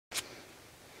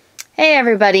Hey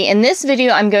everybody, in this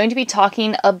video I'm going to be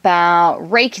talking about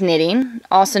rake knitting,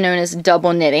 also known as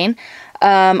double knitting.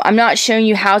 I'm not showing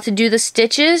you how to do the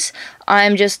stitches,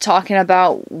 I'm just talking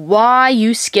about why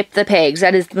you skip the pegs.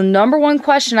 That is the #1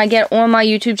 question I get on my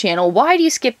YouTube channel. Why do you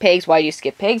skip pegs? Why do you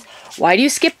skip pegs? Why do you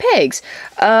skip pegs?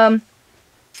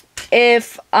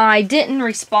 If I didn't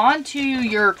respond to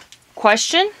your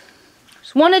question,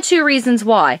 there's one of two reasons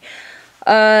why.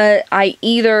 I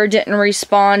either didn't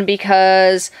respond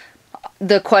because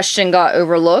the question got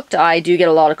overlooked. I do get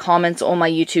a lot of comments on my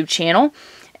YouTube channel,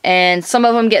 and some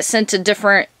of them get sent to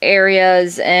different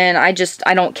areas, and I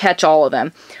don't catch all of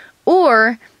them.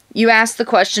 Or you ask the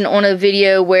question on a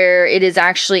video where it is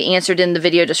actually answered in the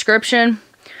video description,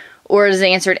 or it is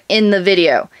answered in the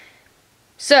video.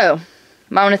 So,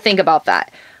 I want to think about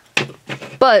that.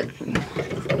 But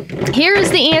here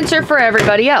is the answer for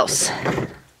everybody else.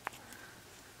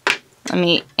 Let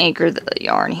me anchor the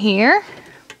yarn here.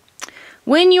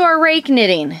 When you are rake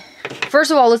knitting, first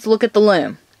of all, let's look at the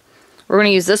loom. We're going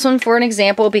to use this one for an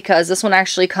example because this one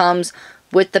actually comes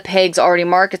with the pegs already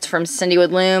marked. It's from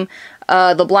CinDWood Loom.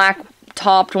 The black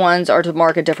topped ones are to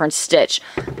mark a different stitch.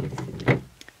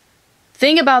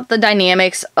 Think about the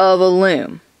dynamics of a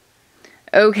loom.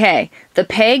 Okay, the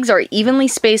pegs are evenly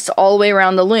spaced all the way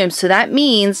around the loom, so that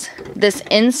means this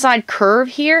inside curve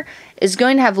here is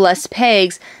going to have less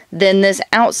pegs than this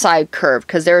outside curve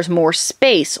because there's more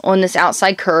space on this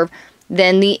outside curve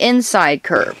than the inside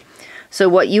curve. So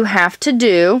what you have to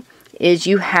do is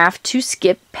you have to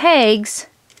skip pegs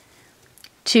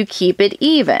to keep it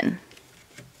even.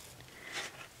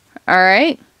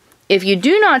 Alright? If you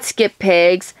do not skip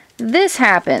pegs, this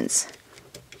happens.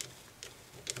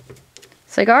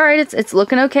 It's like, alright, it's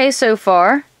looking okay so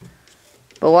far.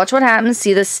 But watch what happens.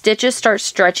 See, the stitches start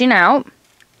stretching out.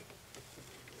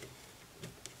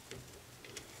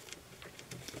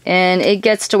 And it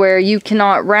gets to where you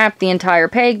cannot wrap the entire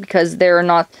peg because they're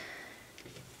not...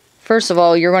 First of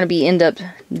all, you're going to end up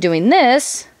doing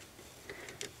this.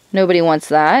 Nobody wants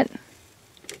that.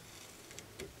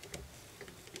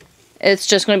 It's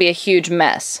just going to be a huge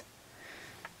mess.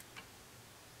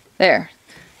 There.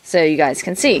 So you guys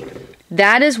can see.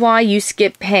 That is why you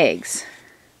skip pegs.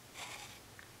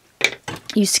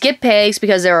 You skip pegs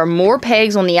because there are more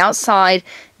pegs on the outside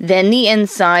than the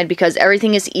inside because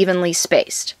everything is evenly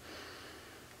spaced.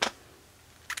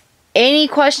 Any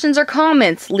questions or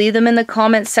comments, leave them in the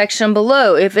comment section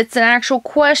below. If it's an actual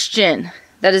question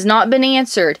that has not been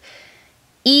answered,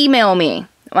 email me.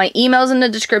 My email's in the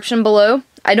description below.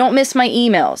 I don't miss my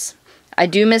emails. I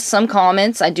do miss some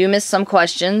comments. I do miss some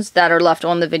questions that are left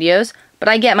on the videos, but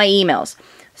I get my emails.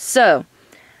 So,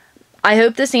 I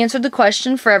hope this answered the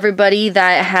question for everybody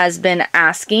that has been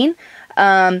asking.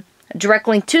 Direct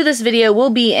link to this video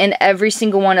will be in every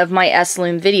single one of my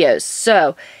S-Loom videos.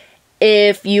 So,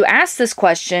 if you ask this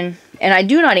question and I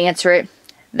do not answer it,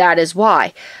 that is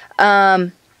why.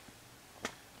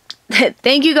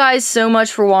 Thank you guys so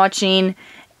much for watching,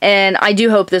 and I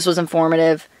do hope this was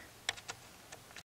informative.